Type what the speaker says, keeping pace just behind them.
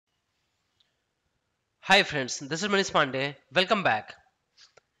Hi friends, this is Manish Pandey. Welcome back.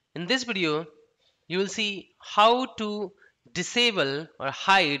 In this video, you will see how to disable or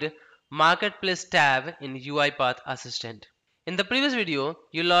hide Marketplace tab in UiPath Assistant. In the previous video,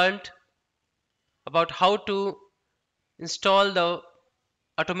 you learned about how to install the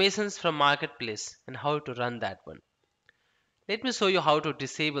automations from Marketplace and how to run that one. Let me show you how to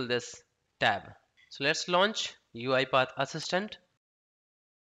disable this tab. So let's launch UiPath Assistant.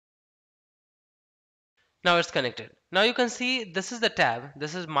 Now it's connected. Now you can see this is the tab.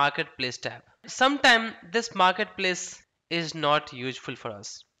 This is Marketplace tab. Sometimes this Marketplace is not useful for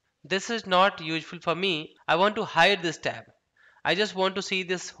us. This is not useful for me. I want to hide this tab. I just want to see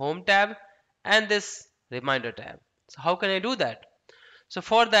this Home tab and this Reminder tab. So how can I do that? So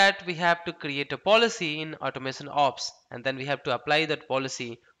for that we have to create a policy in Automation Ops, and then we have to apply that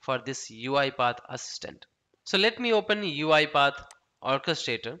policy for this UiPath Assistant. So let me open UiPath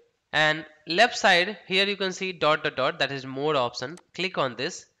Orchestrator. And left side here you can see dot dot dot, that is more option. Click on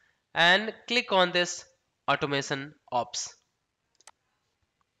this and click on this Automation Ops.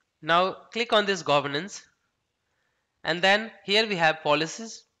 Now click on this governance, and then here we have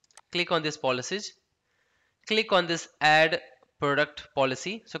policies. Click on this policies. Click on this add product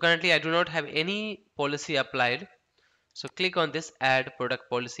policy. So currently I do not have any policy applied. So click on this add product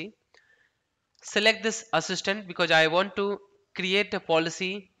policy. Select this assistant because I want to create a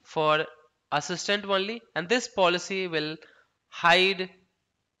policy for assistant only, and this policy will hide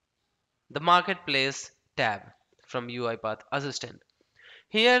the Marketplace tab from UiPath Assistant.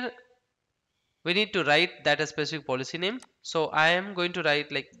 Here we need to write that a specific policy name. So I am going to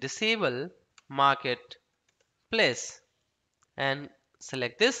write like disable Marketplace and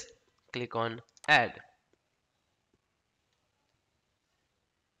select this. Click on add.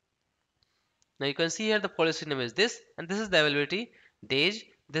 Now you can see here the policy name is this, and this is the availability days.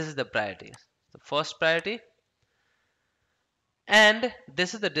 This is the priority, the first priority, and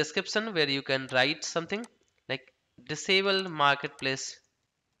this is the description where you can write something like disable Marketplace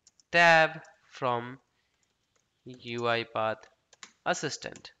tab from UiPath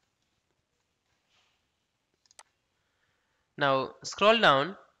Assistant. Now scroll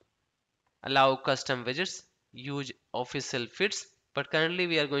down, allow custom widgets, use official fits, but currently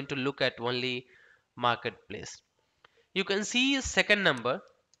we are going to look at only Marketplace. You can see second number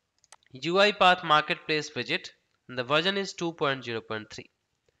UiPath Marketplace widget, and the version is 2.0.3.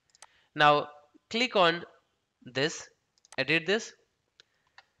 Now click on this, edit this.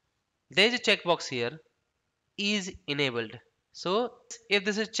 There is a checkbox here, is enabled. So if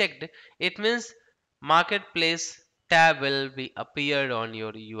this is checked, it means Marketplace tab will be appeared on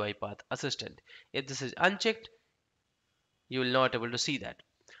your UiPath Assistant. If this is unchecked, you will not able to see that.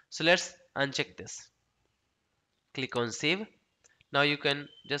 So let's uncheck this. Click on save. Now you can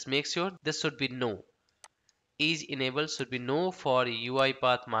just make sure this should be no. Is enabled should be no for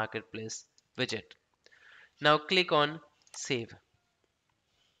UiPath Marketplace widget. Now click on save.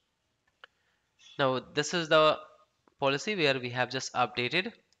 Now this is the policy where we have just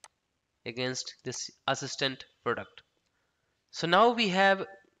updated against this assistant product. So now we have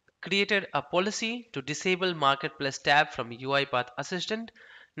created a policy to disable Marketplace tab from UiPath Assistant.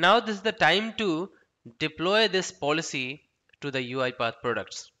 Now this is the time to deploy this policy to the UiPath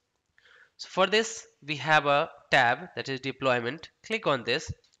products. So for this we have a tab that is deployment. Click on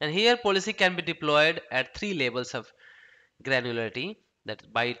this, and here policy can be deployed at 3 levels of granularity, that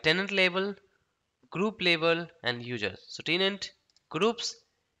by tenant level, group level, and users. So tenant, groups,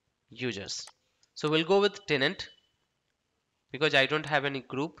 users. So we'll go with tenant because I don't have any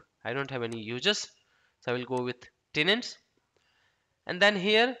group, I don't have any users, so I will go with tenants. And then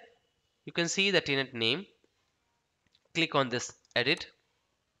here you can see the tenant name. Click on this edit.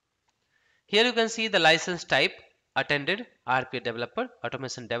 Here you can see the license type: attended, RPA developer,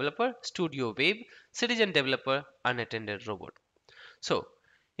 automation developer, studio web, citizen developer, unattended robot. So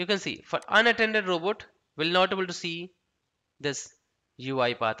you can see for unattended robot, we'll not able to see this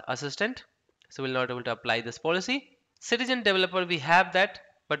UiPath Assistant, so we'll not able to apply this policy. Citizen developer we have that,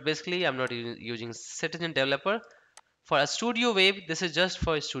 but basically I'm not using citizen developer. For a studio web, this is just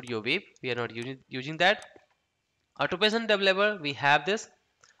for studio web, we are not using that. Automation developer we have this,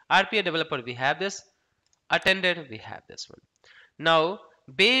 RPA developer we have this, attended we have this one. Now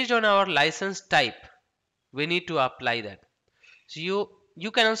based on our license type, we need to apply that. So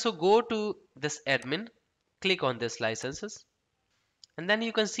you can also go to this admin, click on this licenses, and then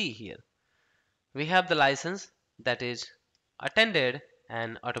you can see here we have the license that is attended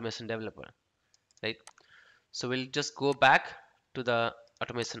and automation developer, right? So we'll just go back to the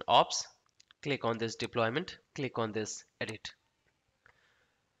automation ops, click on this deployment, click on this edit,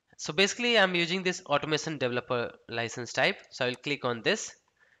 So basically I'm using this automation developer license type. So I will click on this,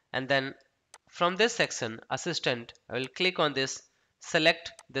 and then from this section assistant, I will click on this,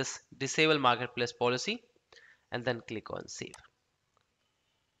 select this disable marketplace policy, and then click on save.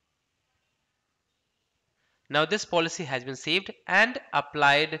 Now this policy has been saved and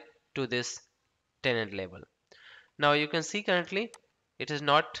applied to this tenant label. Now you can see currently it is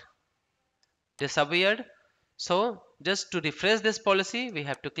not disappeared. So just to refresh this policy, we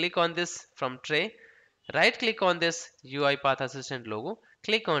have to click on this from tray, right click on this UiPath assistant logo,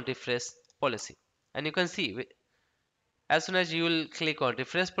 click on refresh policy, and you can see as soon as you will click on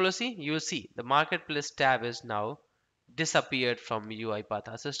refresh policy, you will see the marketplace tab is now disappeared from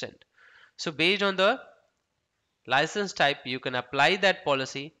UiPath assistant. So based on the license type, you can apply that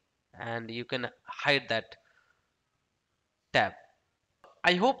policy and you can hide that tab.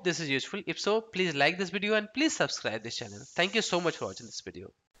 I hope this is useful. If so, please like this video and please subscribe this channel. Thank you so much for watching this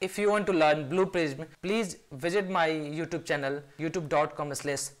video. If you want to learn Blue Prism, please visit my YouTube channel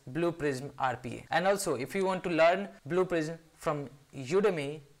youtube.com/blueprismrpa. And also, if you want to learn Blue Prism from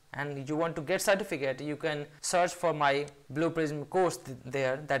Udemy and you want to get certificate, you can search for my Blue Prism course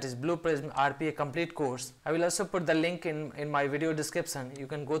there, that is Blue Prism RPA complete course. I will also put the link in my video description. You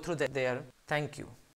can go through there. Thank you.